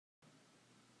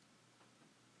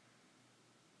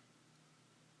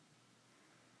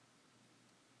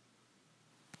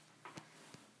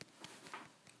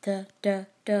da da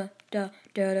da da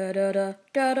da da da da da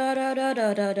da da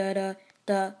da da da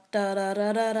da da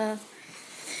da da da.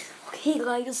 Okay,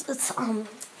 guys, it's the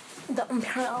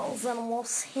Imperials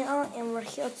Animals here, and we're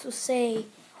here to say,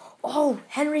 oh,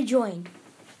 Henry joined.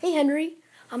 Hey, Henry,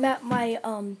 I'm at my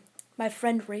my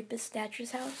friend Rapist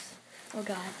Thatcher's house. Oh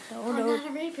God, I'm not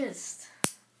a rapist.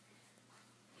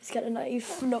 He's got a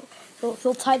knife. No,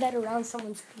 he'll tie that around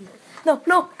someone's finger. No,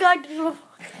 God, no.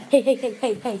 Hey,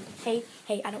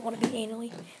 I don't want to be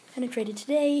anally penetrated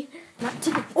today. Not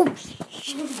today. Oh,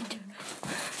 shit.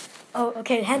 Oh,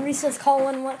 okay, Henry says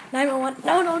call 911.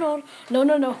 No.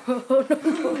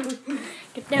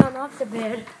 Get down off the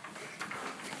bed.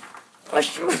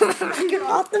 Get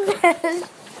off the bed.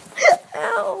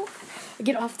 Ow.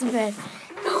 Get off the bed.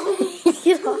 No.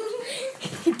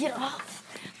 Get off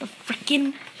the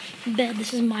freaking bed.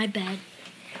 This is my bed.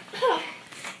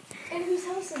 And whose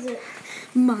house is it?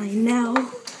 Mine now.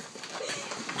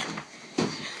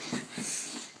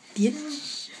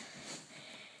 Bitch.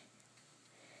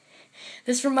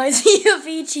 This reminds me of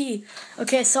E.T.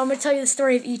 Okay, so I'm going to tell you the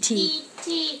story of E.T.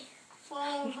 E.T.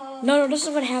 No, this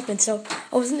is what happened. So,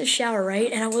 I was in the shower,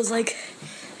 right? And I was like,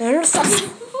 stop.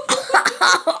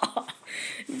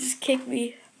 You just kicked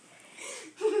me.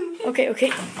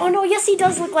 Okay. Oh, no, yes, he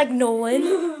does look like Nolan.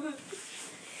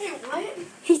 Wait, what?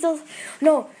 He does.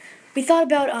 No, we thought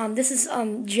about, this is,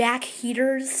 Jack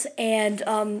Heaters and,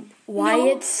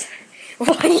 Wyatt's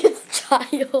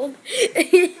child.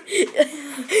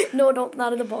 No,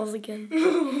 not in the balls again.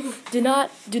 Do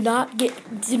not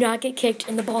get kicked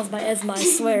in the balls by Esma, I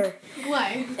swear.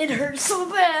 Why? It hurts so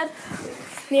bad.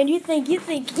 Man, you think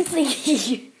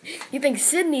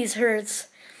Sydney's hurts.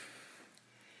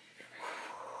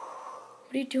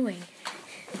 What are you doing?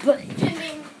 But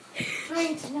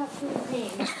Trying to not feel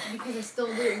pain because I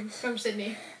still do from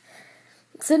Sydney.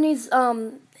 Sydney's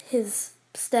his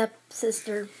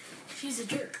stepsister. She's a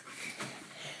jerk.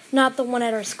 Not the one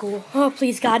at our school. Oh,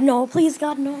 please God, no. Please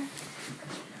God, no.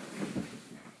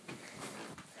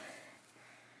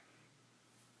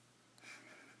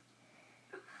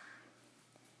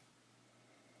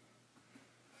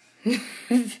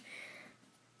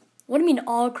 What do you mean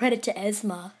all credit to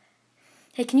Esma?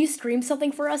 Hey, can you scream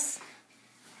something for us?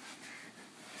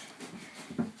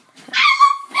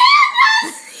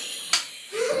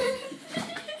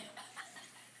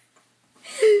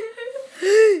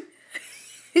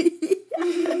 He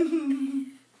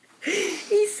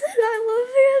said I love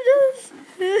pandas.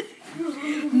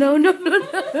 No.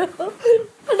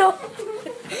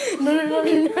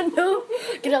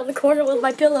 Get out of the corner with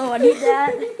my pillow. I need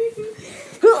that.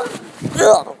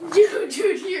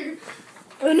 Dude, here.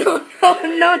 No.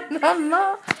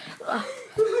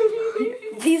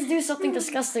 Please do something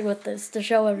disgusting with this to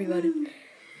show everybody.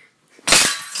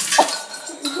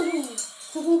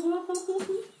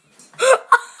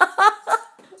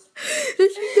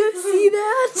 Did you guys see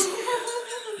that?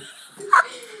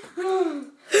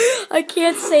 I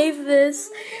can't save this.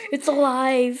 It's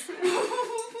alive.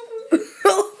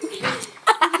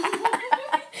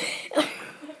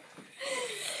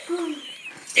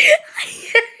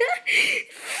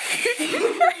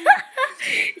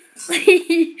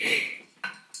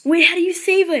 Wait, how do you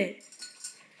save it?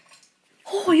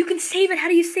 Oh, you can save it. How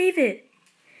do you save it?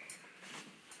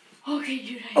 Okay,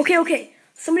 dude. Okay.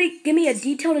 Somebody give me a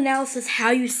detailed analysis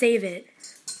how you save it.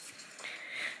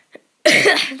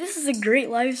 This is a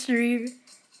great live stream.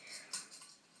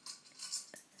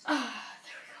 There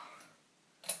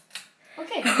we go.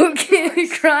 Okay. Okay, I'm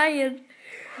crying.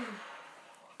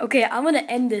 Okay, I'm gonna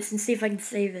end this and see if I can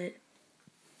save it.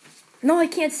 No, I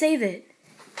can't save it.